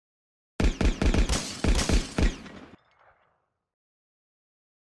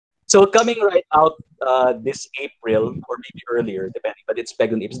So coming right out this April or maybe earlier, depending, but it's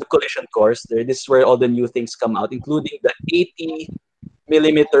pegged on April. It's the collision course. This is where all the new things come out, including the 80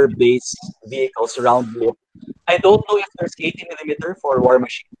 millimeter base vehicles round lip. I don't know if there's 80 millimeter for War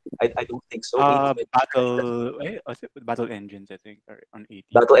Machine. I don't think so. 80 millimeter. Battle engines, I think, are on 80.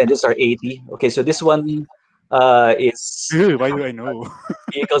 Battle engines are 80. Okay, so this one is Why do I know?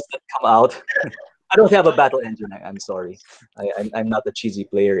 vehicles that come out. I don't have a battle engine. I'm sorry. I'm not a cheesy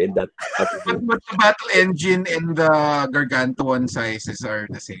player in that. But the battle engine and the gargantuan sizes are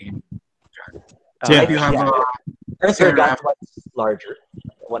the same. Yeah. If you have a There's Seraph, one's larger,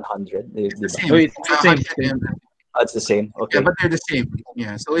 100. the Diba? same. Oh, it's the same. 100 and- It's the same. Okay. Yeah, but they're the same.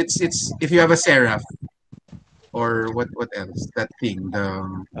 Yeah, so it's if you have a Seraph or what else? That thing,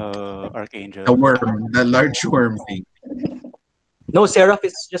 Archangel. the worm, the large worm thing. No, Seraph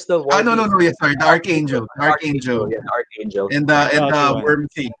is just the war. No. Yeah, sorry, the Archangel, Yeah, the Archangel. and other the one. worm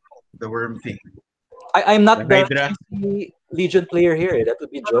thing, the worm thing. I'm not The the Hydra. GC Legion player here. That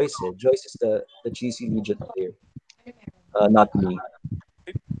would be Joyce. Joyce is the GC Legion player, not me.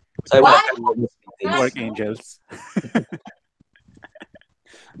 So I would have to know these things. Archangels.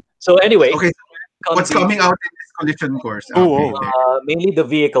 So anyway, Okay, what's coming out in this collision course? Oh, Okay, mainly the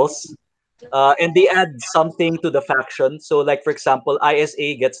vehicles. And they add something to the faction. So, like for example,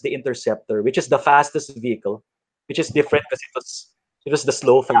 ISA gets the Interceptor, which is the fastest vehicle, which is different because it was the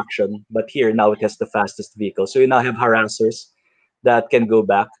slow faction, but here now it has the fastest vehicle. So you now have harassers that can go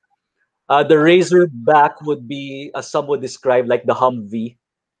back. The Razorback would be, as some would describe, like the Humvee,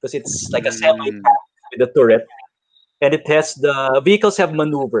 because it's like a semi with a turret. And it has the vehicles have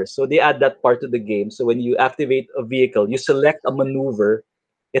maneuvers, so they add that part to the game. So when you activate a vehicle, you select a maneuver.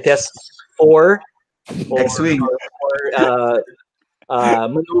 It has four X-wing.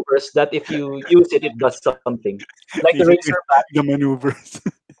 maneuvers that if you use it, it does something. Like the Razorback, the maneuvers.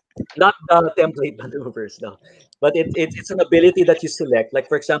 not the template maneuvers, no. But it's an ability that you select. Like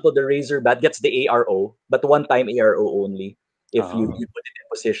for example, the Razorback gets the ARO, but one-time ARO only if you put it in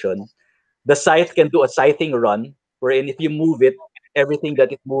position. The Scythe can do a scything run, wherein if you move it, everything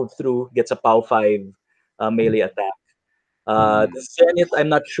that it moved through gets a POW 5 melee attack. The Zenith, I'm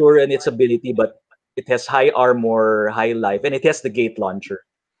not sure in its ability, but it has high armor, high life, and it has the gate launcher.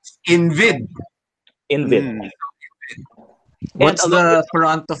 Invid. Invid. What's along the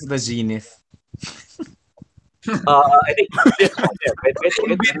front of the Zenith? I think this one there, right?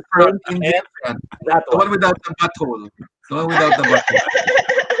 Invid front, Invid front. That The one. one without the butthole. The one without the butthole.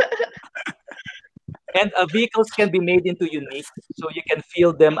 And vehicles can be made into unique, so you can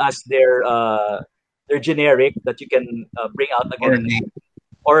field them as their generic that you can bring out Or again, name.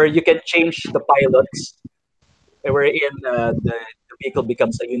 or you can change the pilots, wherein the vehicle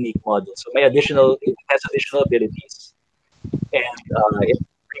becomes a unique model. So it has additional abilities, and it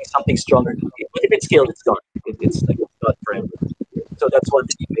brings something stronger to it. But if it's killed, it's gone. It's like it's not forever. So that's one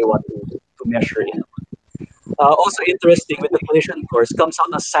thing you may want to measure in. Also interesting with the collision course comes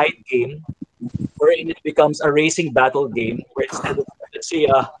out a side game wherein it becomes a racing battle game where instead of, let's say,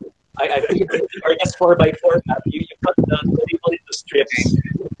 I or just 4x4 map, you cut the table into strips.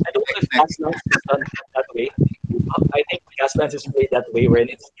 I don't know if Gaslands is done that way. I think Gaslands is played that way, wherein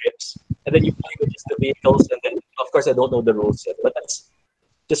it's strips, and then you play with just the vehicles, and then of course I don't know the rules yet, but that's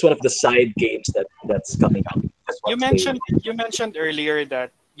just one of the side games that's coming out. You mentioned earlier that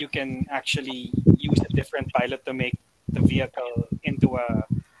you can actually use a different pilot to make the vehicle into a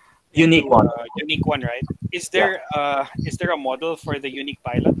unique one. Unique one, right? Is there a model for the unique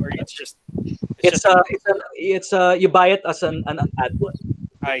pilot, or it's just you buy it as an add-on.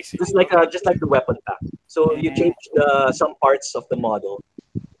 I see. Just like the weapon pack. So you change some parts of the model.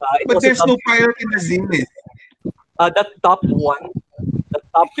 But there's no pilot in the Zenith. That top one, the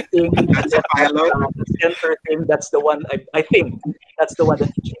top thing, That's a pilot. the center thing. That's the one. I think that's the one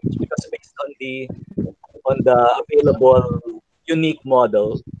that you change because based on the available unique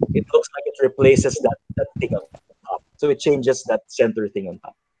model, it looks like it replaces that thing on top. So it changes that center thing on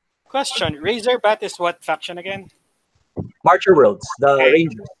top. Question: Razorbat is what faction again? Marcher Worlds, the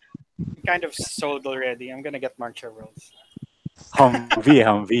Rangers. I'm kind of sold already. I'm gonna get Marcher Worlds.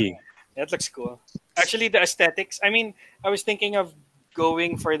 Humvee. That looks cool. Actually, the aesthetics. I mean, I was thinking of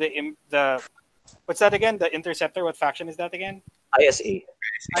going for the what's that again? The Interceptor. What faction is that again? ISA.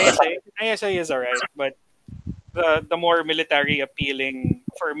 ISA is alright, but the more military appealing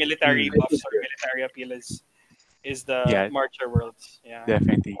for military buffs or military appeal is the Marcher Worlds. Yeah,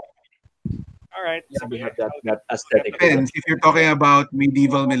 definitely. All right. Yeah, we have that aesthetic. Depends. If you're talking about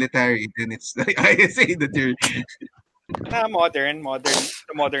medieval military, then it's the ISA that you're. Modern,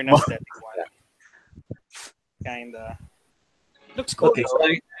 the modern aesthetic one. Kinda looks cool. Okay, so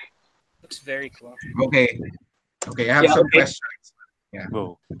looks very cool. Okay. I have some questions. Yeah.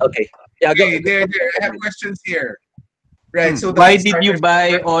 Go. Okay. Yeah, go. Okay, there. I have questions here. Right. So Why did you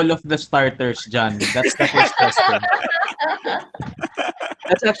buy all of the starters, John? That's the first question.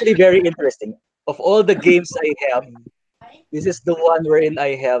 That's actually very interesting. Of all the games I have, this is the one wherein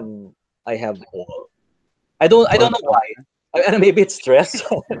I have all. I don't know why. Maybe it's stress.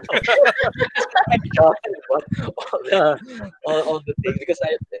 I'm shocked about all the things because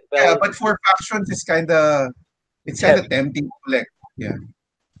Yeah, but for factions, it's kind of tempting to collect. Yeah.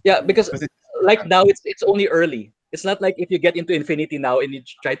 Yeah, because Because like now it's only early. It's not like if you get into Infinity now and you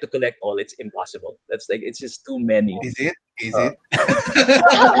try to collect all, it's impossible. That's like it's just too many. Is it? Well,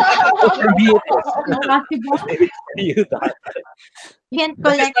 for me it is. Maybe for you not. You can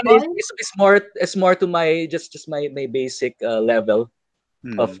But collect this one all. it's more to my just my basic level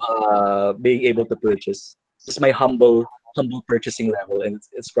of being able to purchase. Just my humble purchasing level, and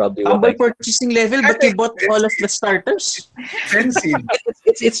it's probably what Humble purchasing level, but you bought all of the starters? expensive.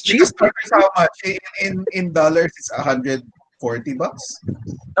 it's cheap. Because starters how much? In dollars, it's $140.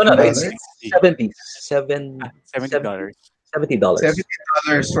 No, it's $70. 70 $70. $70.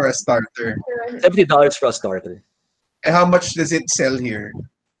 $70 for a starter. $70 for a starter. And how much does it sell here?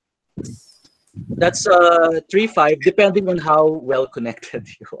 That's 3.5 depending on how well connected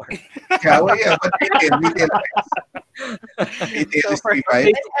you are. Yeah, well, yeah, but retail is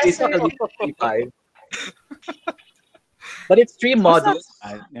 3.5. Basically 3.5. But it's three models.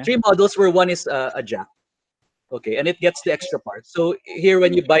 Yeah. Three models where one is a jack. Okay, and it gets the extra parts. So here,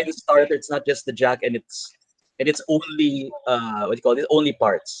 when you buy the starter, it's not just the jack, and it's only what do you call it? Only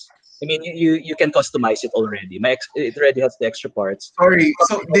parts. I mean, you can customize it already. It already has the extra parts. Sorry,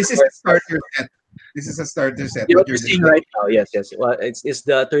 so this is a starter set. This is a starter set. What What you're you're seeing right now, yes. Well, it's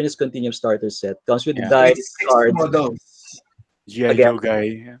the Turnus Continuum starter set. Comes with Yeah. dice, six cards. models. G.I. Again. Joe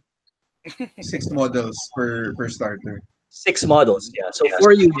guy. 6 models per starter. 6 models, yeah. So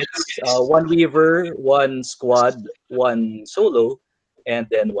 4 units, one Weaver, one Squad, one Solo, and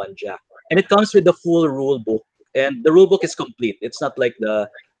then one Jack. And it comes with the full rule book. And the rule book is complete. It's not like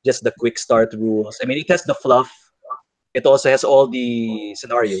just the quick start rules. I mean, it has the fluff. It also has all the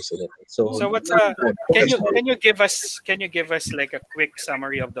scenarios in it. So what's can you give us like a quick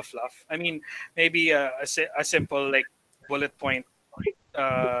summary of the fluff? I mean, maybe a simple like bullet point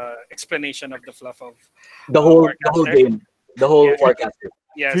explanation of the fluff of the whole Warcaster. game, the whole Yeah. Warcaster.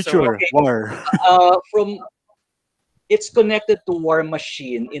 Yeah, Future war. From it's connected to War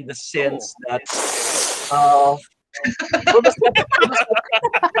Machine in the sense that what was that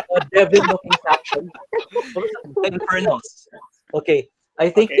devil-looking faction? What was that? The Infernals. Okay, I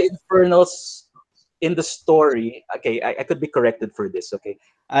think the Infernals in the story. Okay, I could be corrected for this. Okay.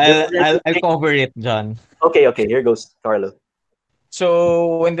 I'll cover it, John. Okay. Here goes Carlo.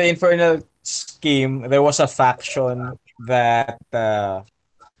 So when the Infernal came, there was a faction that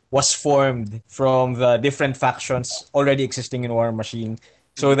was formed from the different factions already existing in War Machine.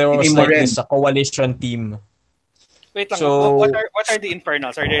 So there was like this a coalition team. Wait lang, So- what are the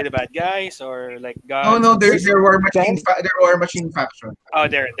Infernals? Are they the bad guys or like gods? Oh no, they're War Machine. They're War Machine faction. Oh,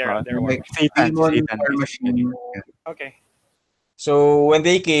 they're Like Satan, demon Satan, War basically. Machine. Yeah. okay. So when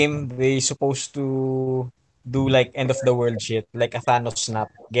they came, they supposed to do like end of the world shit, like a Thanos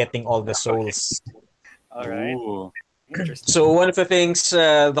snap, getting all the souls. All right. Ooh. Interesting. So one of the things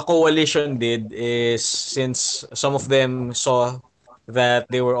the coalition did is, since some of them saw that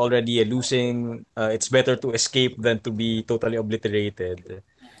they were already losing, it's better to escape than to be totally obliterated.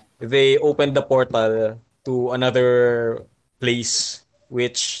 They opened the portal to another place,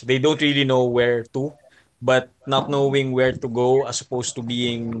 which they don't really know where to, but not knowing where to go as opposed to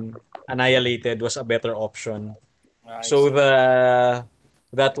being annihilated was a better option. I So see.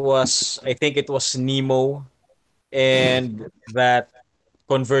 that was, I think it was Nemo and that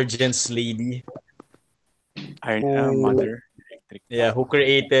Convergence lady Iron who Mother. who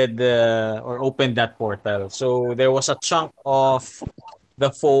created or opened that portal. So there was a chunk of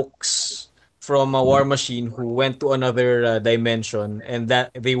the folks from a War Machine who went to another dimension, and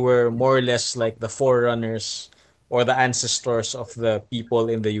that they were more or less like the forerunners or the ancestors of the people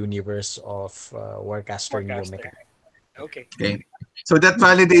in the universe of Warcaster Neo-Mechanika. Okay. Okay. So that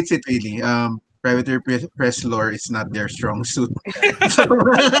validates it really. Privateer Press lore is not their strong suit. So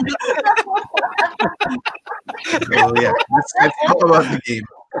yeah, let's talk about the game.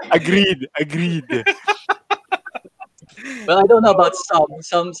 Agreed. Well, I don't know about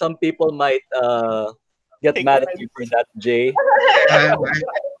some people might get mad at you for that, Jay.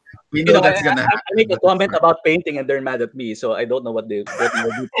 We know that's gonna I happen. make a comment about painting and they're mad at me, so I don't know what they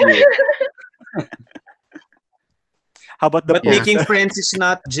will do to you. How about the But Yeah. making friends is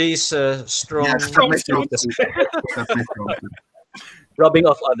not Jay's strong. Yeah, it's not my strong Strong suit. It's not my strong suit. Rubbing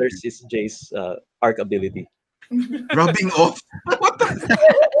off others is Jay's arc ability. Rubbing off. What the?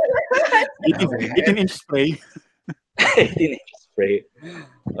 18-inch spray. 18-inch spray.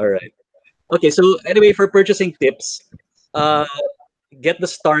 All right. Okay, so anyway, for purchasing tips, uh, get the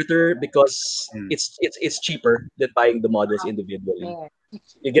starter because Mm. it's cheaper than buying the models individually. Yeah.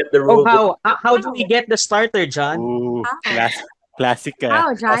 You get the Oh, rule book. how do we get the starter, John? Ooh, How? classic.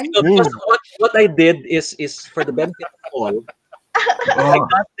 How, John? Because what I did is for the benefit of all, I Oh,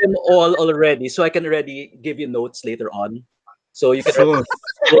 got them all already, so I can already give you notes later on. So you can so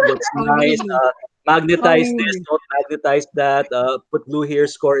what's Oh, nice, really? magnetize Oh, this, don't magnetize that, put blue here,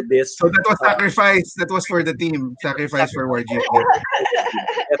 score this. so that was sacrifice. That was for the team. Sacrifice for WarJeepney.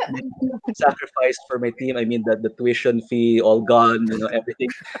 Definitely sacrificed for my team. I mean the tuition fee all gone, everything.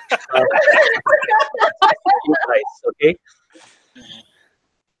 Uh, you guys, okay?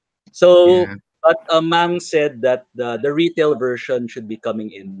 So, Yeah. but Mang said that the retail version should be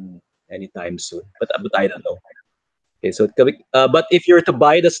coming in anytime soon, but I don't know. Okay, so but if you're to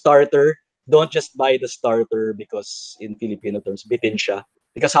buy the starter, don't just buy the starter because in Filipino terms, bitin siya.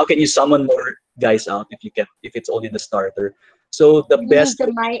 Because how can you summon more guys out if it's only the starter? So the you need best to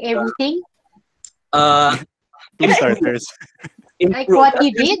buy everything? uh Two starters. Like improve what at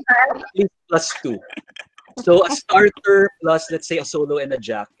you did? least plus two. So a starter plus let's say a solo and a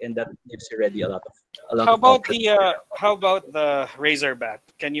jack, and that gives you already a lot How of about options. the Razorback?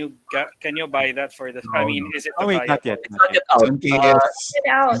 Can you buy that for the? I No, mean, no. is it Oh wait, not viable? yet. It's Not not yet. yet out. On KS. Get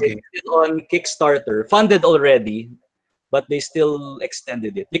out. Okay. It's still on Kickstarter, funded already, but they still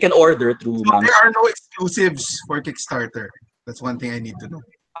extended it. You can order through So Mang. there are no exclusives for Kickstarter. That's one thing I need to know.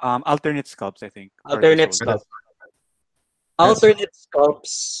 Alternate sculpts, I think. Are Alternate sold. stuff. Alternate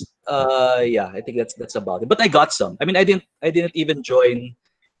sculpts. Yeah, I think that's about it. But I got some. I mean, I didn't even join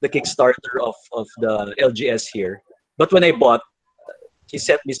the Kickstarter of the LGS here. But when I bought, he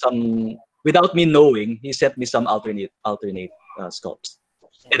sent me some without me knowing. He sent me some alternate sculpts,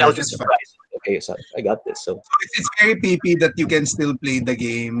 and I was just That's fine. surprised. Okay, so I got this. So It's very PP that you can still play the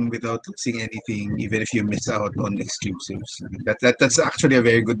game without losing anything, even if you miss out on exclusives. That's actually a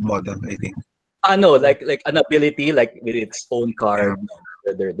very good model, I think. no, like an ability like with its own Yeah. card.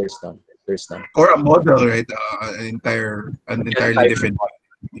 There's none. There's none. Or a model, right? An Yeah, entirely different.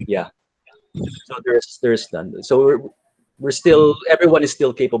 yeah. So there's none. So we're still everyone is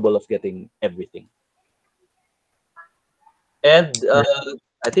still capable of getting everything. And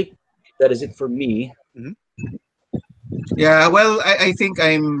I think that is it for me. Yeah, well, I think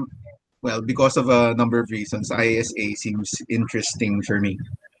because of a number of reasons, ISA seems interesting for me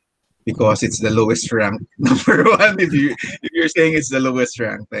because it's the lowest rank number one. If you're saying it's the lowest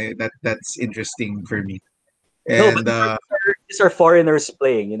rank, that's interesting for me. No, but And these are foreigners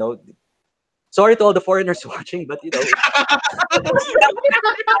playing. Sorry to all the foreigners watching, but different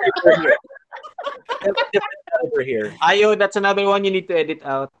caliber here. Ayo, that's another one you need to edit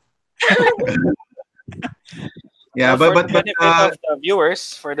out. yeah, Well, for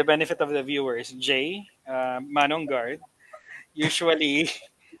the benefit of the viewers, Jay, Manong Guard, usually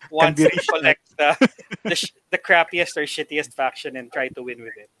wants be to collect the crappiest or shittiest faction and try to win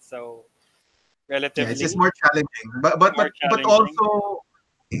with it. So yeah, relatively it's just more challenging. But more but challenging. also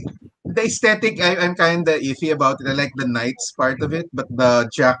the aesthetic, I'm kind of iffy about it. I like the knights part of it, but the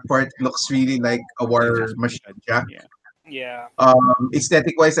jack part looks really like a war machine jack. Yeah. Yeah.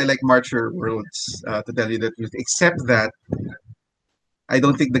 Aesthetic wise, I like Marcher Worlds, to tell you the truth. Except that I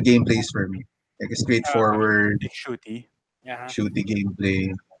don't think the gameplay is for me. Like a straightforward Big shooty. Yeah. shooty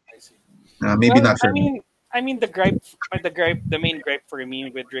gameplay. I see. Maybe Well, not for me. the main gripe for me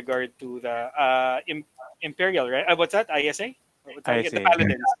with regard to the Imperial, right? What's that? ISA? What's that again? The ISA.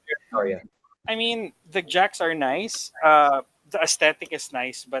 Paladins. Oh yeah. I mean, the jacks are nice. The aesthetic is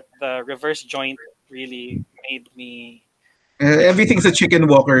nice, but the reverse joint really made me. Everything's a chicken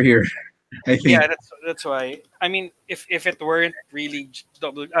walker here, I think. Yeah, that's why. I mean, if it weren't really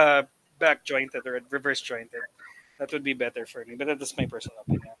double back jointed or reverse jointed, that would be better for me. But that's my personal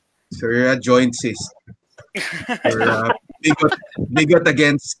opinion. So you're a jointsist. You're bigot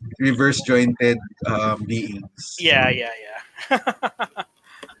against reverse jointed beings. Yeah, yeah.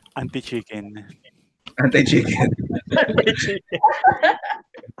 Anti-chicken. Anti-chicken.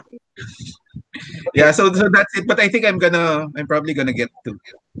 Yeah, so that's it. But I think I'm probably gonna get two.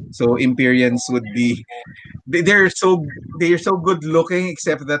 So Imperians would be they're so good looking,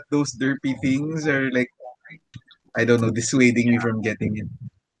 except that those derpy things are like, I don't know, dissuading me from getting it.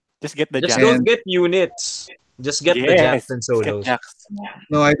 Just get the Just jack. Don't get units. Just get the Yes, jacks and let's get solos. Jax.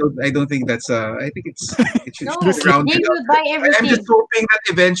 No, I don't think that's. I think it should No, be rounded Jay up. will buy I'm just everything. hoping that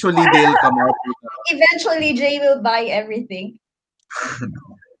eventually they'll come out with Eventually, Jay will buy everything.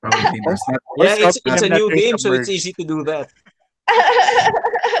 probably Or, not. Not or Yeah, stop it's a them that new there's game, a so it's merge. easy to do that.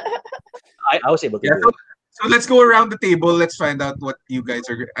 I was able to Yeah. do So, it. so let's go around the table. Let's find out what you guys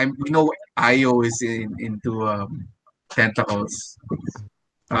are. We know Io is into tentacles.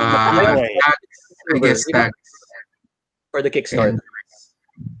 I Giveaway. Tax, I silver, guess tax for the Kickstarter. and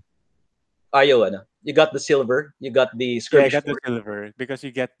Ayo, ano? You got the silver. You got the Yeah, I skirmish got the sword silver because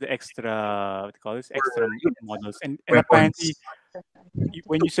you get the extra, what do you call this, for extra units. models, and apparently weapons.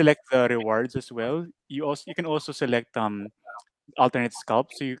 when you select the rewards as well, you can also select alternate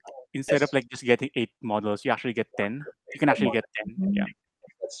sculpts. So you instead of Yes, like just getting 8 models, you actually get 10. You can actually get 10. Yeah.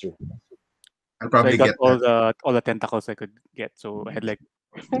 that's true. I'll So I probably got get that. all the tentacles I could get. So I had like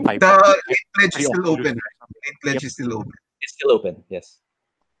five, The five late pledge is three still offers. open. Late pledge Yep. is still open. It's still open. Yes.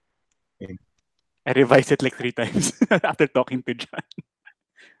 I revised it like 3 times after talking to John.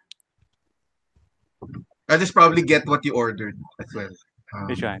 I'll just probably get what you ordered as well.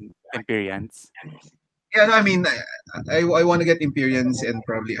 Which one? Empyreans. Yeah, no, I mean, I want to get Imperians and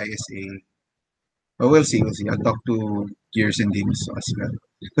probably ISA. But we'll see, we'll see. I'll talk to Gears and Games as well.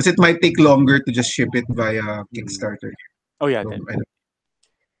 Because it might take longer to just ship it via Kickstarter. Oh yeah, So, then I don't-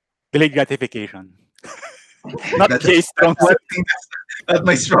 delayed gratification. Not that's, Jay's strong that's one suit. thing that's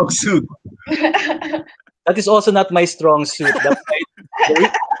my strong suit. That is also not my strong suit. That's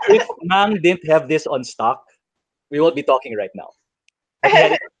why if Mang didn't have this on stock, we won't be talking right now. But he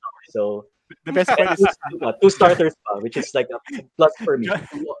had it on stock, so The best part is two starters, which is like a plus for me. John,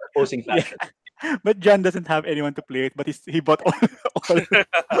 Two opposing yeah, faction. but John doesn't have anyone to play it, but he bought all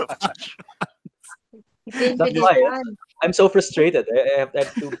He plays That's with his why son. I'm so frustrated. I have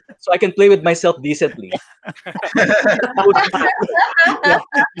to, so I can play with myself decently. yeah,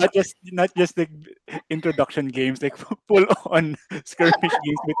 not just like introduction games, like full on skirmish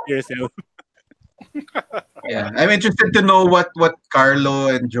games with yourself. Yeah, I'm interested to know what Carlo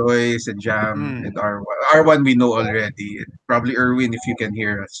and Joyce and Jam and Mm. R1 we know already. And probably Erwin, if you can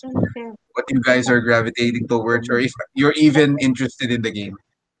hear us, what you guys are gravitating towards, or if you're even interested in the game.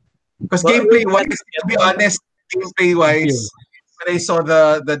 Because Well, gameplay we wise, had to to get be one. honest, gameplay wise, when I saw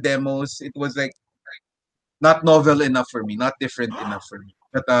the demos, it was like not novel enough for me, not different enough for me.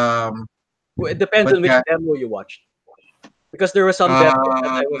 It depends But on which yeah, demo you watched. Because there were some demos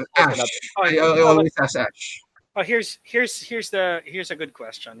that I was Ash. spoken up. Oh, I no, always ask Ash. oh, here's a good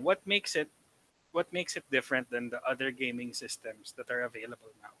question. What makes it different than the other gaming systems that are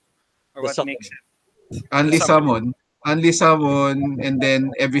available now, or The what summon. makes it the Only summon? summon, only summon, and then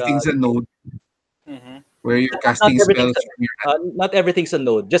everything's a node Mm-hmm. where you're Not casting everything's spells from your not everything's a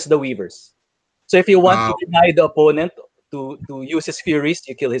node, just the weavers. So if you want uh, to deny the opponent to use his furies,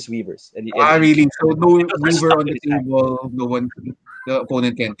 you kill his weavers, and really. So no because they're weaver stuck on in the his hand. table, no one, the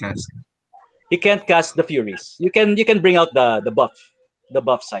opponent can cast. He can't cast the furies. You can bring out the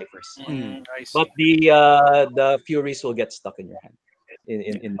buff ciphers, Mm. I but see. the furies will get stuck in your hand.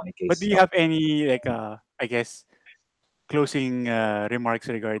 In my But do case, you have any like I guess closing remarks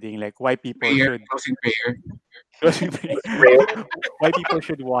regarding like why people Prayer, should closing prayer. closing rare. why people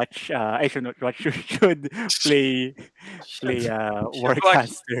should watch I should not watch should play Should should watch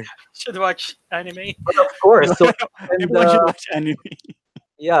Warcaster. should watch anime. But of course, so when Everyone should watch anime.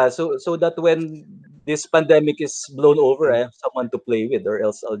 yeah, so that when this pandemic is blown over, I have someone to play with, or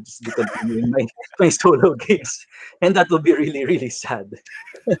else I'll just be continuing my my solo games, and that will be really really sad.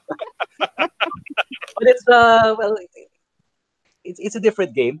 But it's well, it's a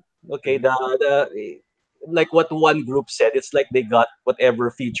different game. Okay, the like what one group said, it's like they got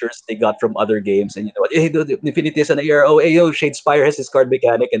whatever features they got from other games, and you know what? Hey, the Infinity is an AR. Oh, hey, yo, Shadespire has this card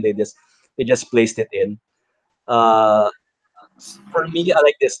mechanic, and they just placed it in. Uh, for me, I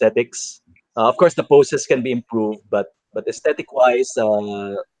like the aesthetics. Of course, the poses can be improved, but aesthetic wise,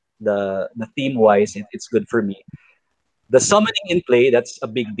 the theme wise, it's good for me. The summoning in play, that's a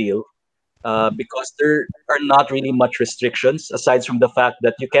big deal because there are not really much restrictions aside from the fact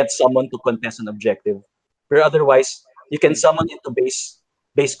that you can't summon to contest an objective. But otherwise, you can summon into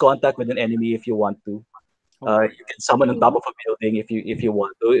base contact with an enemy if you want to. Oh, You can summon on top of a building if you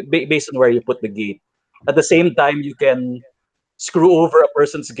want to, based on where you put the gate. At the same time, you can screw over a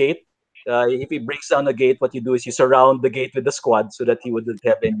person's gate. If he brings down a gate, what you do is you surround the gate with the squad so that he wouldn't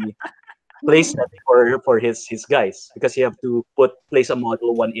have any placement for his guys because you have to place a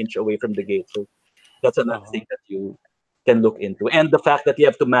model 1 inch away from the gate. So that's another uh-huh. thing that you can look into. And the fact that you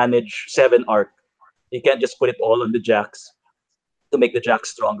have to manage 7 arc, you can't just put it all on the jacks to make the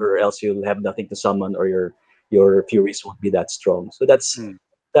jacks stronger, or else you'll have nothing to summon, or your Furies won't be that strong. So that's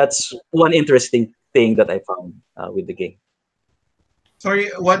one interesting thing that I found with the game. Sorry,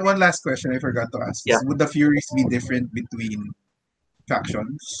 one last question I forgot to ask. Yeah. Would the Furies be different between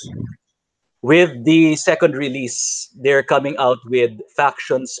factions? With the second release, they're coming out with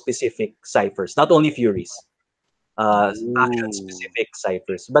faction-specific ciphers, not only Furies, faction-specific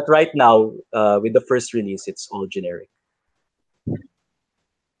ciphers. But right now, with the first release, it's all generic.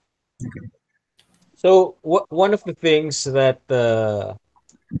 So one of the things that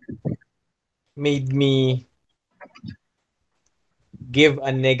made me give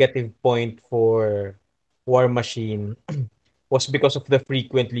a negative point for War Machine was because of the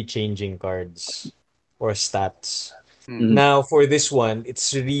frequently changing cards or stats. Mhm. Now, for this one,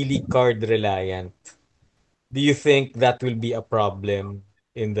 it's really card reliant. Do you think that will be a problem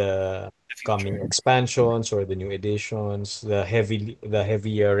in the coming expansions or the new editions, the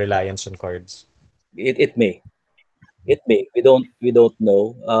heavier reliance on cards? It may. It may. We don't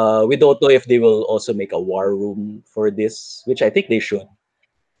know. We don't know if they will also make a war room for this, which I think they should.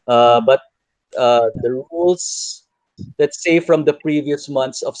 But the rules, let's say from the previous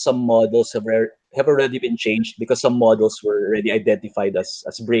months of some models have already been changed because some models were already identified as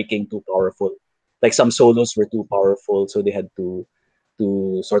breaking too powerful. Like some solos were too powerful, so they had to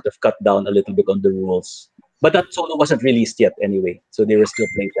sort of cut down a little bit on the rules. But that solo wasn't released yet anyway, so they were still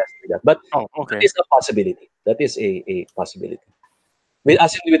playing testing that. But that is a possibility. That is a possibility.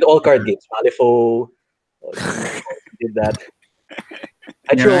 As in with all card games, Malifaux did that.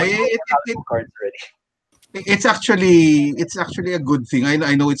 I Yeah, drew cards already. it's actually a good thing.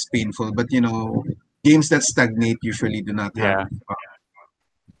 I know it's painful, but games that stagnate usually do not have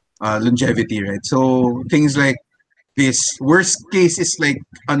longevity, right? So things like this, worst case is like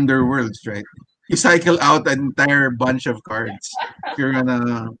Underworlds, right? You cycle out an entire bunch of cards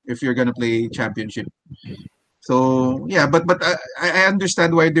if you're gonna play championship. So yeah, but I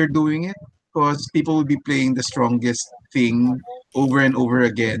understand why they're doing it, because people will be playing the strongest thing over and over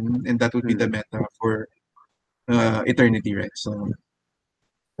again, and that would be the meta for eternity, right? So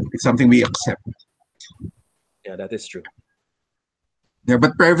it's something we accept. Yeah, that is true. Yeah,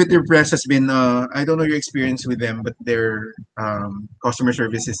 but Private Press has been I don't know your experience with them, but their customer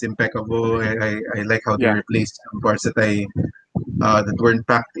service is impeccable. I like how they replaced some parts that weren't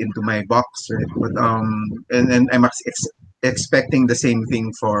packed into my box, right? But and I'm expecting the same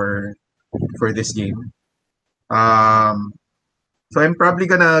thing for this game. So I'm probably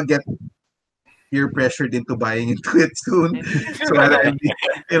gonna get peer pressured into buying into it soon. So I'll be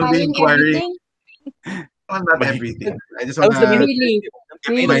Buying inquiring everything? on not everything. I just That was the wanna main Really?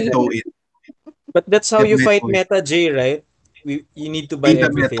 dip my Really? toe in. But that's how Dip you my fight toe in. meta, Jay, right? You need to buy Beat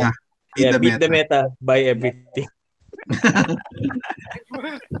the everything. meta. Beat Yeah, the beat the meta. meta, buy everything.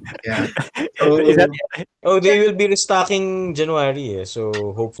 Yeah. Is that So, oh, they will be restocking January, eh.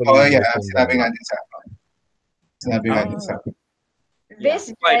 So hopefully Oh you yeah, guys can buy sinabi nga it. din sa akin. Sinabi nga din sa ah akin. This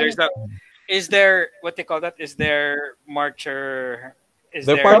Why guy, there's the is there what they call that? Is there marcher? Is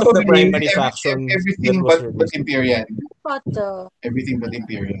They're there part of the Probably primary faction that everything was but released. Imperial. What the Everything but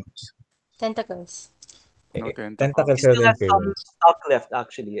Imperial. tentacles? no Tentacles He tentacles? are still the has some Imperials. stock left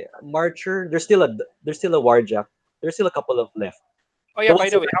actually. Marcher, there's still a Warjack. There's still a couple of left. Oh The yeah,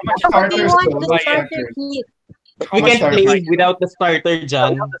 by ones the that way, are how much is But the we Starter want the solo buy-in? starter starter. kit. How We much can't is the Starter. play buy-in? without the starter, without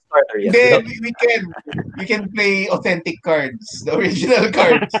John. the starter, yes. Then Without we can play authentic cards, the original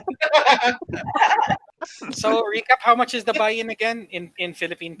cards. So recap, how much is the buy-in again in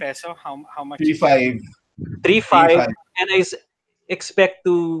Philippine peso? How much Three is that? five, three three five, five. and expect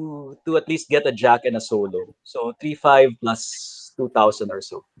to at least get a Jack and a solo. So 3,500 plus 2,000 or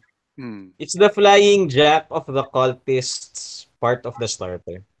so. It's the flying jack of the cultists part of the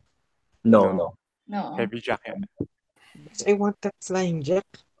starter. No, No, no. no. heavy jacket. Because I want that flying jack.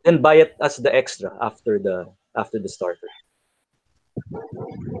 Then buy it as the extra after the starter.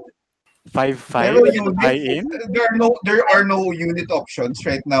 5-5 Pero buy unit, in. there are no unit options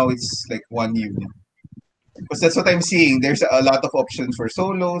right now. It's like one unit. Because that's what I'm seeing. There's a lot of options for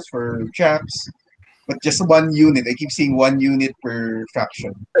solos, for jacks, but just one unit. I keep seeing one unit per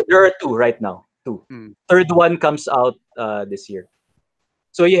faction. There are two right now. Two. Mm. Third one comes out this year.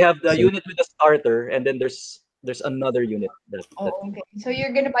 So you have the So unit with the starter, and then there's another unit that Oh, okay. So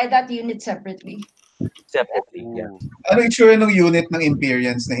you're gonna buy that unit separately. separately. Yeah. Ooh. ano yung tsura ng unit ng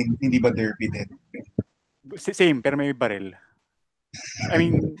Imperians na hindi ba derpy din? Same, pero may barrel. I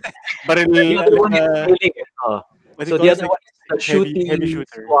mean, barrel The other like one is melee. what do you So call the this? other Like one is the heavy shooting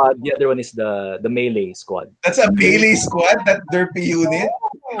shooter. squad. The other one is the melee squad. That's a melee squad, that derpy unit.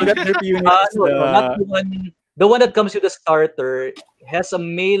 So that derpy unit is No, not the the one. The one that comes with the starter has a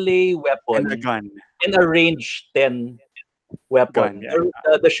melee and the weapon gun. in a range 10 weapon. Gun,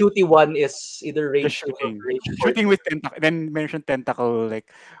 yeah. The shooty one is either The range 2 or shooting. range 4. Shooting with tentacle. Then mention tentacle, like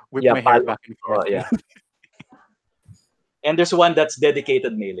whip Yeah, my hair palo. back and forth. Yeah. And there's one that's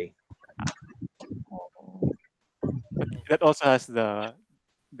dedicated melee. But that also has the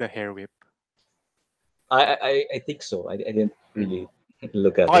hair whip. I think so. I didn't really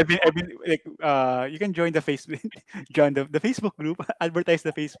look at Oh, it. I've been like you can join the Facebook join the Facebook group, advertise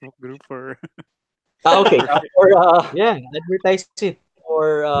the Facebook group for Okay. Yeah, advertise it.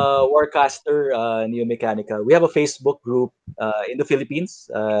 For Warcaster Neo-Mechanika, we have a Facebook group in the Philippines,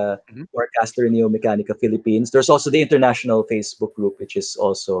 Mhm. Warcaster Neo-Mechanika Philippines. There's also the international Facebook group, which is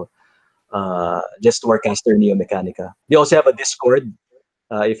also just Warcaster Neo-Mechanika. They also have a Discord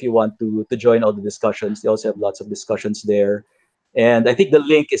if you want to join all the discussions. They also have lots of discussions there. And I think the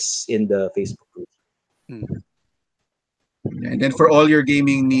link is in the Facebook group. And then for all your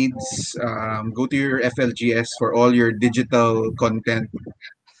gaming needs, go to your FLGS for all your digital content.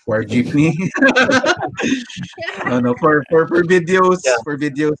 WarJeepney. No, for videos, Yeah.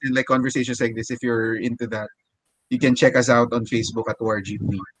 and like conversations like this, if you're into that, you can check us out on Facebook at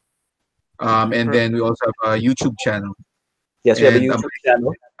WarJeepney. And then we also have a YouTube channel. Yes, we have a And YouTube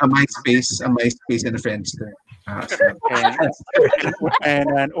channel. a MySpace, and a Friendster. So, and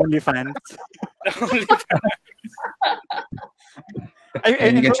an OnlyFans. and you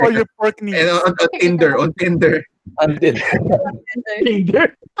And can for check all your pork needs. and on Tinder. Until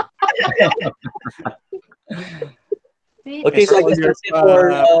okay, And so for I all guess your that's it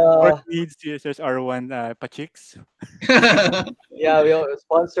for pork needs, there's R1 Pachicks. yeah, we are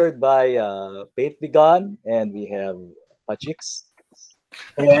sponsored by Faith Vegan, and we have Pachix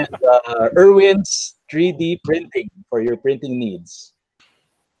and Irwin's 3D printing for your printing needs.